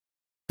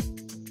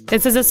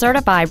This is a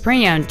certified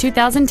pre-owned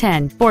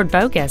 2010 Ford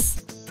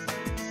Focus.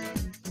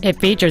 It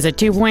features a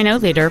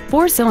 2.0-liter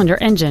four-cylinder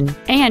engine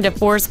and a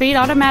 4-speed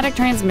automatic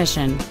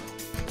transmission.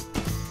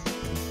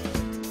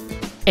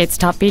 Its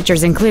top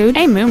features include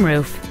a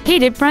moonroof,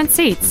 heated front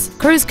seats,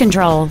 cruise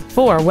control,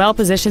 4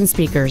 well-positioned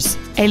speakers,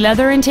 a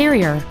leather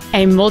interior,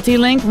 a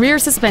multi-link rear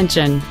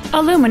suspension,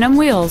 aluminum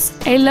wheels,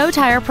 a low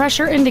tire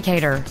pressure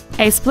indicator,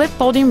 a split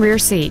folding rear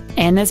seat,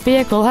 and this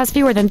vehicle has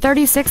fewer than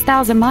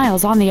 36,000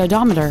 miles on the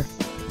odometer.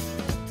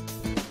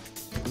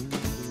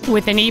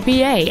 With an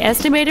EPA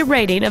estimated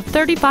rating of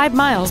 35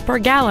 miles per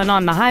gallon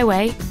on the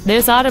highway,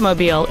 this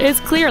automobile is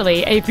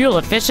clearly a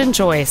fuel-efficient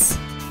choice.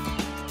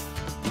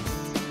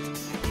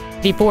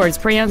 The Ford's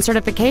pre-owned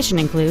certification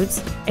includes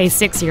a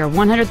 6-year,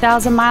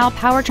 100,000-mile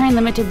powertrain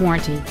limited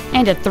warranty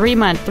and a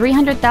 3-month,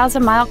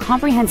 300,000-mile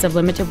comprehensive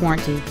limited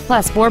warranty,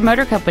 plus Ford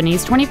Motor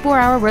Company's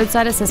 24-hour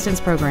roadside assistance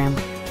program.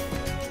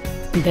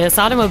 This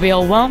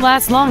automobile won't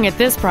last long at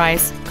this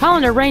price. Call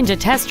and arrange a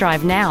test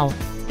drive now.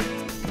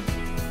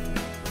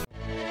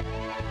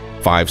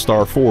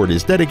 5-Star Ford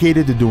is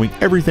dedicated to doing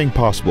everything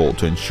possible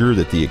to ensure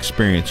that the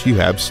experience you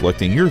have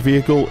selecting your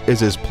vehicle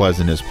is as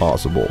pleasant as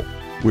possible.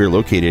 We're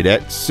located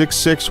at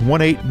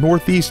 6618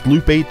 Northeast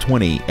Loop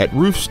 820 at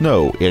Roof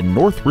Snow in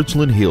North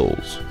Richland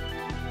Hills.